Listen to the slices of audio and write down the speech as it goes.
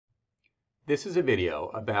This is a video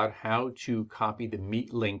about how to copy the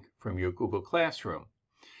Meet link from your Google Classroom.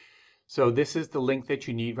 So this is the link that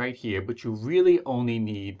you need right here, but you really only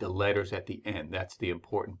need the letters at the end. That's the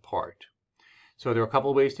important part. So there are a couple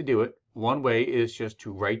of ways to do it. One way is just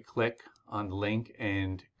to right-click on the link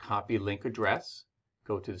and copy link address.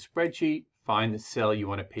 Go to the spreadsheet, find the cell you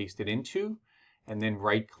want to paste it into, and then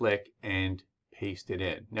right-click and paste it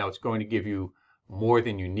in. Now it's going to give you more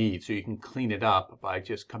than you need, so you can clean it up by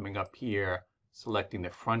just coming up here, selecting the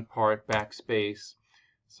front part, backspace,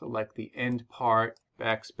 select the end part,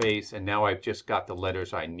 backspace, and now I've just got the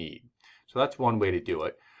letters I need. So that's one way to do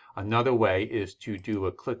it. Another way is to do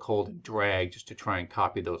a click, hold, and drag just to try and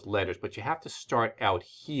copy those letters, but you have to start out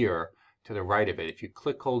here to the right of it. If you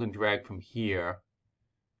click, hold, and drag from here,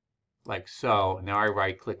 like so, now I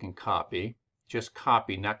right-click and copy. Just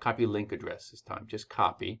copy, not copy link address this time, just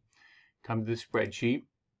copy. Come to the spreadsheet.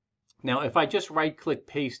 Now if I just right-click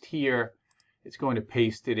paste here, it's going to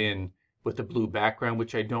paste it in with the blue background,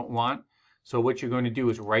 which I don't want. So what you're going to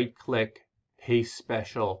do is right-click, paste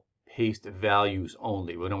special, paste values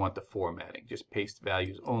only. We don't want the formatting, just paste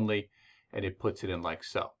values only, and it puts it in like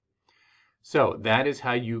so. So that is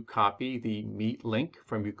how you copy the Meet link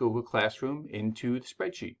from your Google Classroom into the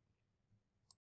spreadsheet.